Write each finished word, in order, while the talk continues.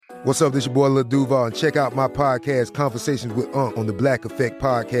What's up, this your boy Lil Duval, and check out my podcast, Conversations with Unc, on the Black Effect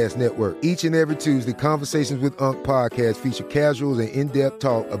Podcast Network. Each and every Tuesday, Conversations with Unc podcast feature casuals and in-depth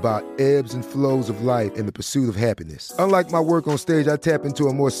talk about ebbs and flows of life and the pursuit of happiness. Unlike my work on stage, I tap into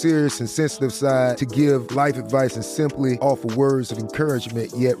a more serious and sensitive side to give life advice and simply offer words of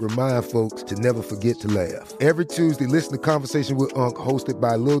encouragement, yet remind folks to never forget to laugh. Every Tuesday, listen to Conversations with Unc, hosted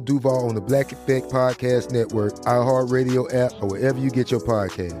by Lil Duval on the Black Effect Podcast Network, iHeartRadio app, or wherever you get your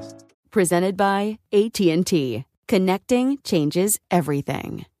podcasts. Presented by AT&T. Connecting changes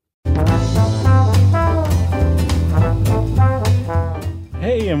everything.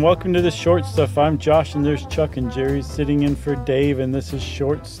 Hey, and welcome to the Short Stuff. I'm Josh, and there's Chuck and Jerry sitting in for Dave, and this is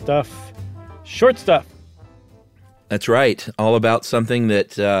Short Stuff. Short Stuff. That's right. All about something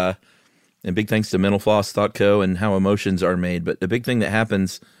that, and big thanks to mentalfloss.co and how emotions are made, but the big thing that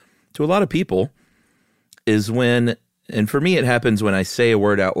happens to a lot of people is when, and for me it happens when I say a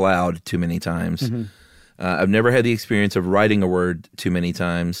word out loud too many times. Mm-hmm. I've never had the experience of writing a word too many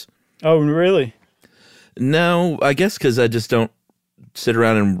times. Oh, really? No, I guess because I just don't sit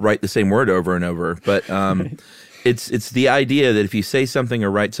around and write the same word over and over. But it's the idea that if you say something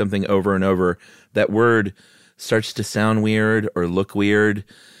or write something over and over, that word starts to sound weird or look weird.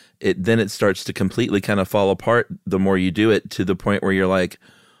 Then it starts to completely kind of fall apart the more you do it, to the point where you're like,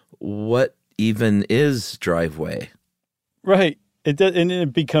 what even is driveway? Right. And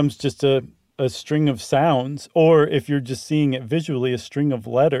it becomes just a string of sounds, or if you're just seeing it visually, a string of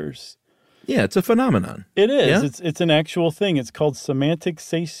letters. Yeah, it's a phenomenon. It is. Yeah? It's an actual thing. It's called semantic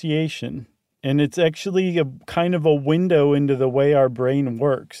satiation, and it's actually a kind of a window into the way our brain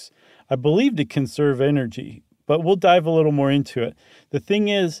works. I believe to conserve energy, but we'll dive a little more into it. The thing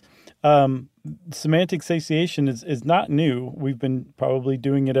is, semantic satiation is not new. We've been probably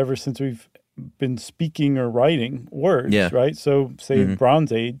doing it ever since we've been speaking or writing words, right? So say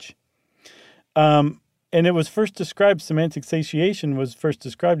Bronze Age. And it was first described, semantic satiation was first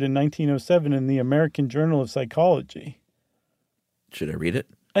described in 1907 in the American Journal of Psychology. Should I read it?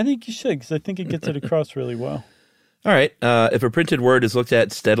 I think you should, because I think it gets it across really well. All right. If a printed word is looked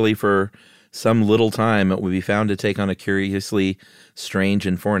at steadily for some little time, it will be found to take on a curiously strange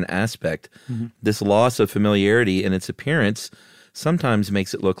and foreign aspect. Mm-hmm. This loss of familiarity in its appearance sometimes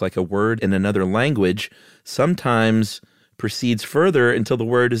makes it look like a word in another language, sometimes proceeds further until the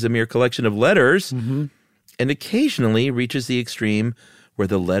word is a mere collection of letters, and occasionally reaches the extreme where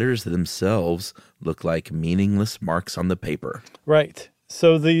the letters themselves look like meaningless marks on the paper. Right.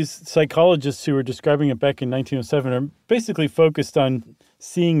 So these psychologists who were describing it back in 1907 are basically focused on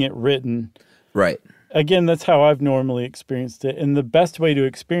seeing it written. Right. Again, that's how I've normally experienced it. And the best way to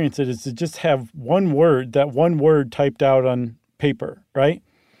experience it is to just have that one word typed out on paper, right?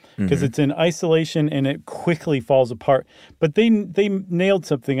 Because it's in isolation and it quickly falls apart. But they nailed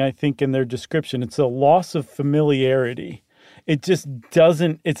something, I think, in their description. It's a loss of familiarity. It just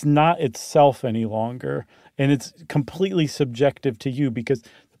it's not itself any longer. And it's completely subjective to you, because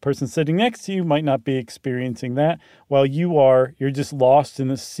the person sitting next to you might not be experiencing that, while you're just lost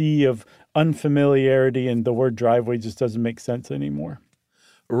in a sea of unfamiliarity, and the word driveway just doesn't make sense anymore.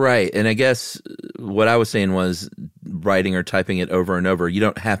 Right. And I guess what I was saying was writing or typing it over and over. You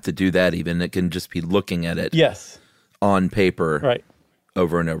don't have to do that even. It can just be looking at it on paper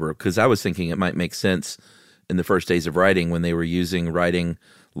over and over. Because I was thinking it might make sense in the first days of writing when they were using writing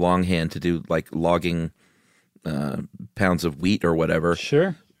longhand to do like logging pounds of wheat or whatever.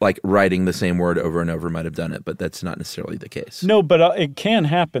 Sure. Like writing the same word over and over might have done it, but that's not necessarily the case. No, but it can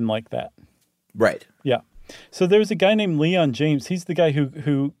happen like that. Right. Yeah. So there was a guy named Leon James. He's the guy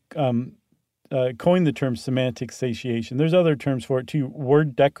who coined the term semantic satiation. There's other terms for it too.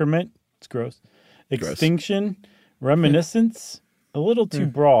 Word decrement, it's gross. Extinction, reminiscence, a little too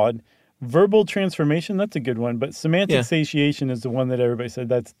broad. Verbal transformation, that's a good one. But semantic satiation is the one that everybody said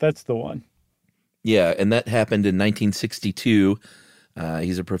that's the one. Yeah, and that happened in 1962.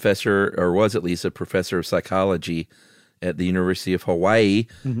 He's a professor, or was at least a professor of psychology at the University of Hawaii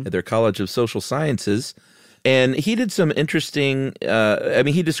at their College of Social Sciences. And he did some interesting,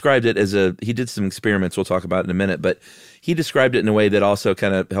 he described it as he did some experiments we'll talk about in a minute, but he described it in a way that also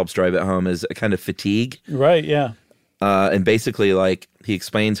kind of helps drive it home as a kind of fatigue. Right, yeah. And basically, like, he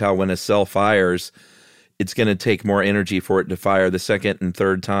explains how when a cell fires, it's going to take more energy for it to fire the second and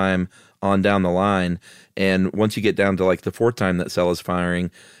third time on down the line. And once you get down to like the fourth time that cell is firing,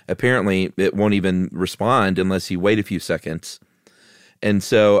 apparently it won't even respond unless you wait a few seconds. And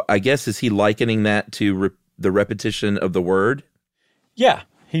so I guess, is he likening that to the repetition of the word? Yeah.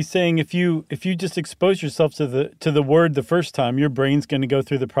 He's saying if you just expose yourself to the word the first time, your brain's going to go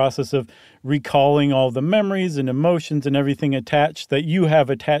through the process of recalling all the memories and emotions and everything attached that you have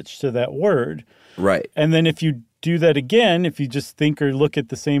attached to that word. Right. And then if you do that again, if you just think or look at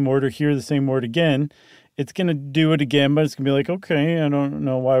the same word or hear the same word again, it's going to do it again, but it's going to be like, okay, I don't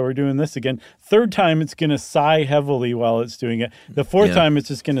know why we're doing this again. Third time, it's going to sigh heavily while it's doing it. The fourth time, it's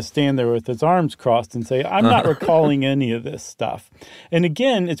just going to stand there with its arms crossed and say, I'm not recalling any of this stuff. And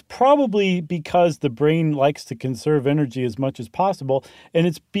again, it's probably because the brain likes to conserve energy as much as possible, and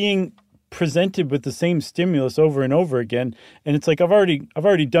it's being presented with the same stimulus over and over again, and it's like I've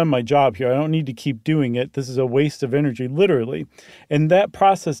already done my job here. I don't need to keep doing it. This is a waste of energy, literally. And that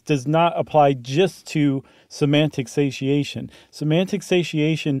process does not apply just to semantic satiation. Semantic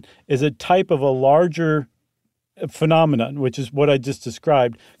satiation is a type of a larger phenomenon, which is what I just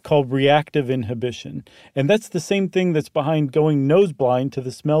described, called reactive inhibition. And that's the same thing that's behind going nose blind to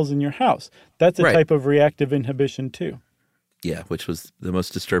the smells in your house. That's a type of reactive inhibition too. Yeah, which was the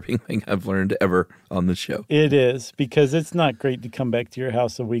most disturbing thing I've learned ever on the show. It is, because it's not great to come back to your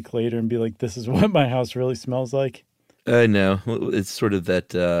house a week later and be like, this is what my house really smells like. I know. It's sort of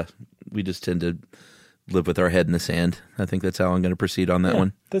that we just tend to live with our head in the sand. I think that's how I'm going to proceed on that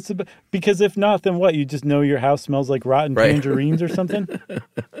one. Because if not, then what? You just know your house smells like rotten tangerines or something?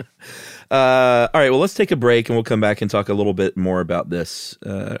 All right, well, let's take a break, and we'll come back and talk a little bit more about this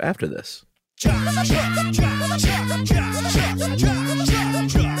after this.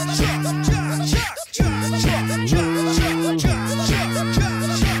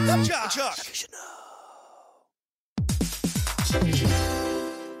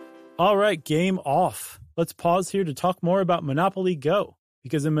 All right, game off. Let's pause here to talk more about Monopoly Go.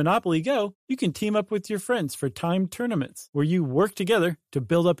 Because in Monopoly Go, you can team up with your friends for timed tournaments where you work together to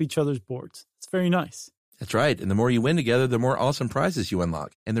build up each other's boards. It's very nice. That's right. And the more you win together, the more awesome prizes you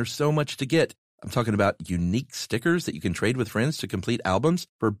unlock. And there's so much to get. I'm talking about unique stickers that you can trade with friends to complete albums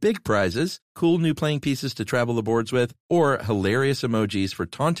for big prizes, cool new playing pieces to travel the boards with, or hilarious emojis for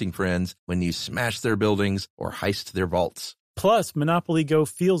taunting friends when you smash their buildings or heist their vaults. Plus, Monopoly Go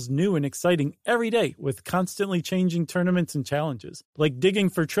feels new and exciting every day with constantly changing tournaments and challenges, like digging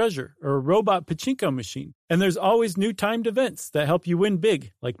for treasure or a robot pachinko machine. And there's always new timed events that help you win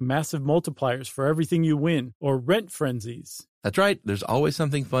big, like massive multipliers for everything you win or rent frenzies. That's right. There's always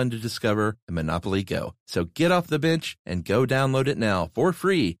something fun to discover in Monopoly Go. So get off the bench and go download it now for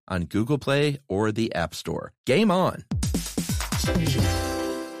free on Google Play or the App Store. Game on!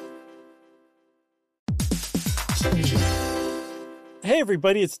 Hey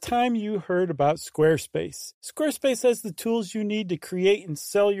everybody, it's time you heard about Squarespace. Squarespace has the tools you need to create and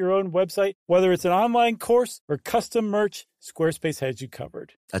sell your own website. Whether it's an online course or custom merch, Squarespace has you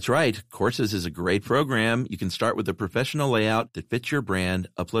covered. That's right. Courses is a great program. You can start with a professional layout that fits your brand,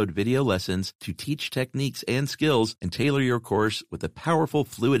 upload video lessons to teach techniques and skills, and tailor your course with a powerful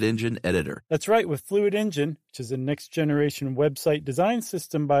Fluid Engine editor. That's right. With Fluid Engine, which is a next-generation website design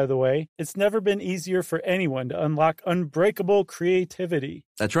system, by the way, it's never been easier for anyone to unlock unbreakable creativity.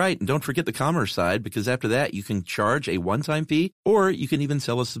 That's right. And don't forget the commerce side, because after that, you can charge a one-time fee, or you can even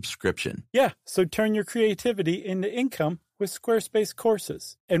sell a subscription. Yeah, so turn your creativity into income with Squarespace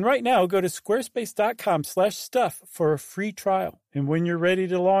courses. And right now, go to squarespace.com/stuff for a free trial. And when you're ready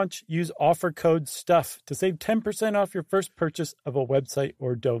to launch, use offer code STUFF to save 10% off your first purchase of a website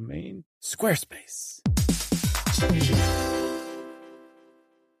or domain. Squarespace.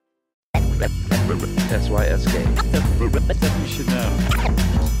 S-Y-S-K. You should know.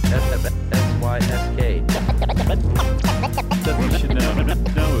 S-Y-S-K. You should know.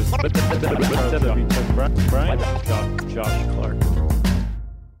 Josh Clark.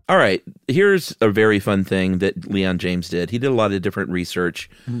 All right, here's a very fun thing that Leon James did. He did a lot of different research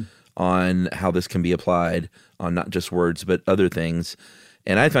on how this can be applied on not just words, but other things.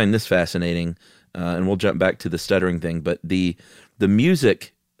 And I find this fascinating, and we'll jump back to the stuttering thing, but the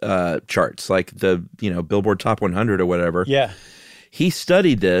music charts, like the Billboard Top 100 or whatever. Yeah. He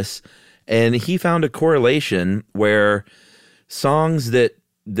studied this, and he found a correlation where songs that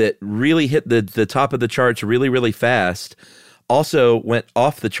really hit the top of the charts really, really fast also went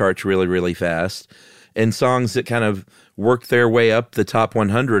off the charts really, really fast, and songs that kind of worked their way up the top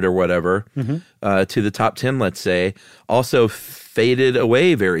 100 or whatever to the top 10, let's say, also faded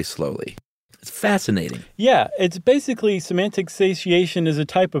away very slowly. It's fascinating. Yeah, it's basically semantic satiation is a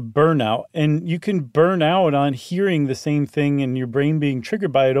type of burnout, and you can burn out on hearing the same thing and your brain being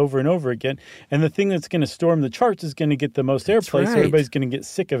triggered by it over and over again. And the thing that's going to storm the charts is going to get the most airplay, so everybody's going to get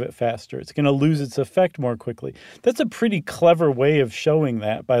sick of it faster. It's going to lose its effect more quickly. That's a pretty clever way of showing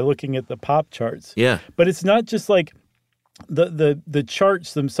that by looking at the pop charts. Yeah. But it's not just like the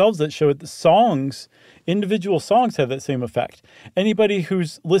charts themselves that show it, the songs, individual songs have that same effect. Anybody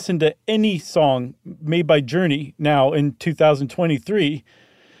who's listened to any song made by Journey now in 2023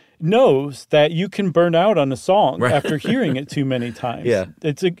 knows that you can burn out on a song after hearing it too many times. Yeah.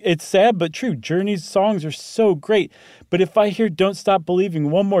 It's sad but true. Journey's songs are so great. But if I hear Don't Stop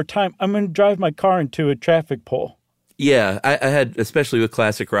Believing one more time, I'm going to drive my car into a traffic pole. Yeah, I had, especially with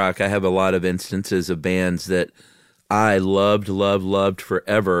classic rock, I have a lot of instances of bands that I loved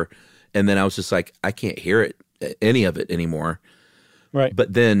forever. And then I was just like, I can't hear it, any of it anymore. Right.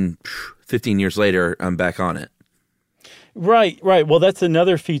 But then 15 years later, I'm back on it. Right. Well, that's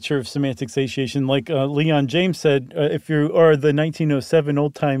another feature of semantic satiation. Like Leon James said, or the 1907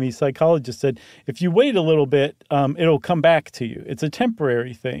 old-timey psychologist said, if you wait a little bit, it'll come back to you. It's a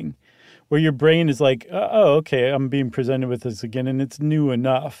temporary thing where your brain is like, oh, okay, I'm being presented with this again, and it's new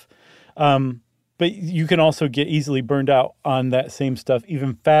enough. But you can also get easily burned out on that same stuff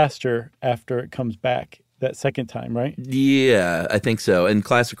even faster after it comes back that second time, right? Yeah, I think so. And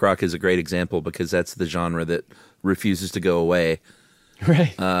classic rock is a great example because that's the genre that refuses to go away.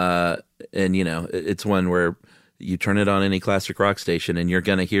 Right. And, it's one where you turn it on any classic rock station and you're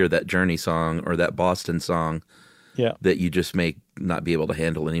going to hear that Journey song or that Boston song that you just may not be able to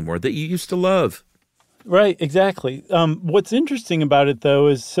handle anymore, that you used to love. Right, exactly. What's interesting about it, though,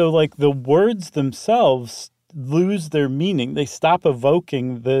 is like the words themselves lose their meaning. They stop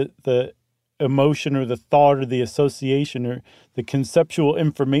evoking the emotion or the thought or the association or the conceptual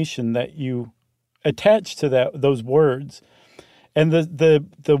information that you attach to those words. And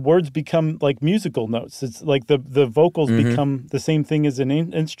the words become like musical notes. It's like the vocals become the same thing as an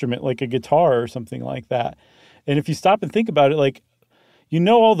instrument, like a guitar or something like that. And if you stop and think about it, like,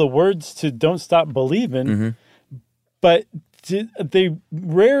 all the words to Don't Stop Believing, but they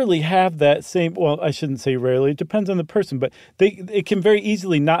rarely have that same, well, I shouldn't say rarely, it depends on the person, but it can very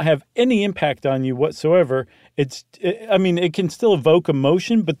easily not have any impact on you whatsoever. It can still evoke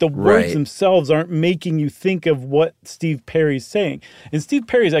emotion, but the words themselves aren't making you think of what Steve Perry's saying. And Steve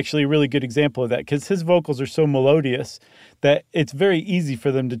Perry's actually a really good example of that because his vocals are so melodious that it's very easy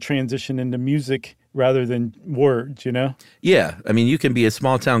for them to transition into music rather than words, Yeah. You can be a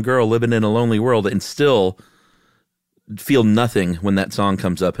small town girl living in a lonely world and still feel nothing when that song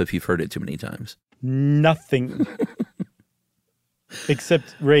comes up if you've heard it too many times. Nothing.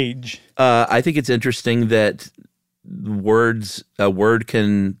 Except rage. I think it's interesting that a word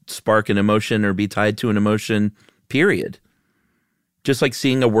can spark an emotion or be tied to an emotion, period. Just like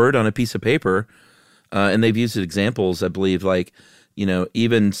seeing a word on a piece of paper, and they've used examples, I believe, like,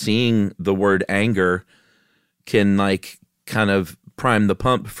 even seeing the word anger can kind of prime the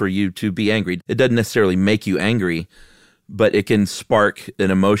pump for you to be angry. It doesn't necessarily make you angry, but it can spark an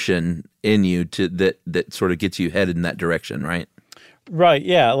emotion in you that sort of gets you headed in that direction, right? Right,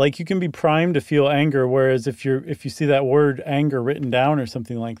 yeah. Like you can be primed to feel anger, whereas if you see that word anger written down or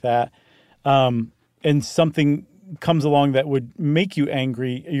something like that, and something comes along that would make you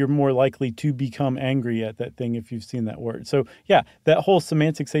angry, you're more likely to become angry at that thing if you've seen that word. So yeah, that whole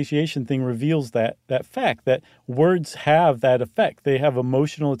semantic satiation thing reveals that fact that words have that effect. They have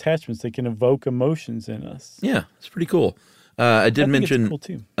emotional attachments. They can evoke emotions in us. Yeah, it's pretty cool. I did mention cool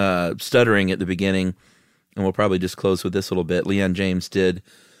too. Stuttering at the beginning, and we'll probably just close with this a little bit. Leon James did.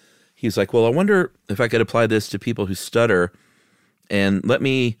 He was like, well, I wonder if I could apply this to people who stutter, and let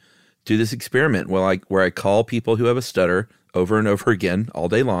me do this experiment where I call people who have a stutter over and over again all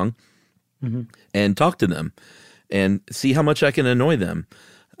day long and talk to them and see how much I can annoy them.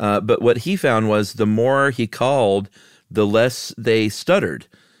 But what he found was the more he called, the less they stuttered.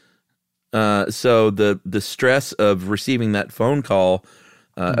 So the stress of receiving that phone call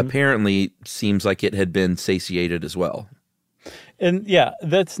apparently seems like it had been satiated as well. And yeah,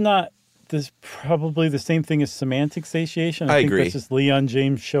 that's probably the same thing as semantic satiation. I think agree. That's just Leon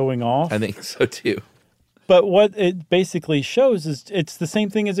James showing off. I think so too. But what it basically shows is it's the same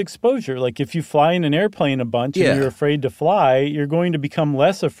thing as exposure. Like if you fly in an airplane a bunch and you're afraid to fly, you're going to become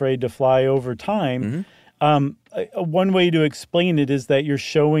less afraid to fly over time. One way to explain it is that you're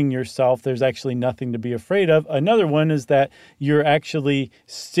showing yourself there's actually nothing to be afraid of. Another one is that you're actually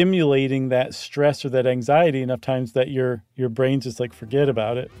stimulating that stress or that anxiety enough times that your brain's just like, forget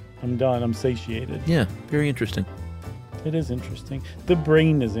about it. I'm done. I'm satiated. Yeah, very interesting. It is interesting. The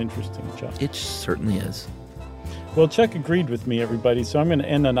brain is interesting, Chuck. It certainly is. Well, Chuck agreed with me, everybody, so I'm going to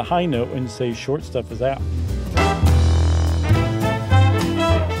end on a high note and say short stuff is out.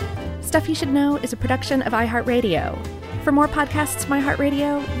 Stuff You Should Know is a production of iHeartRadio. For more podcasts from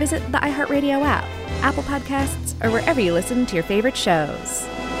iHeartRadio, visit the iHeartRadio app, Apple Podcasts, or wherever you listen to your favorite shows.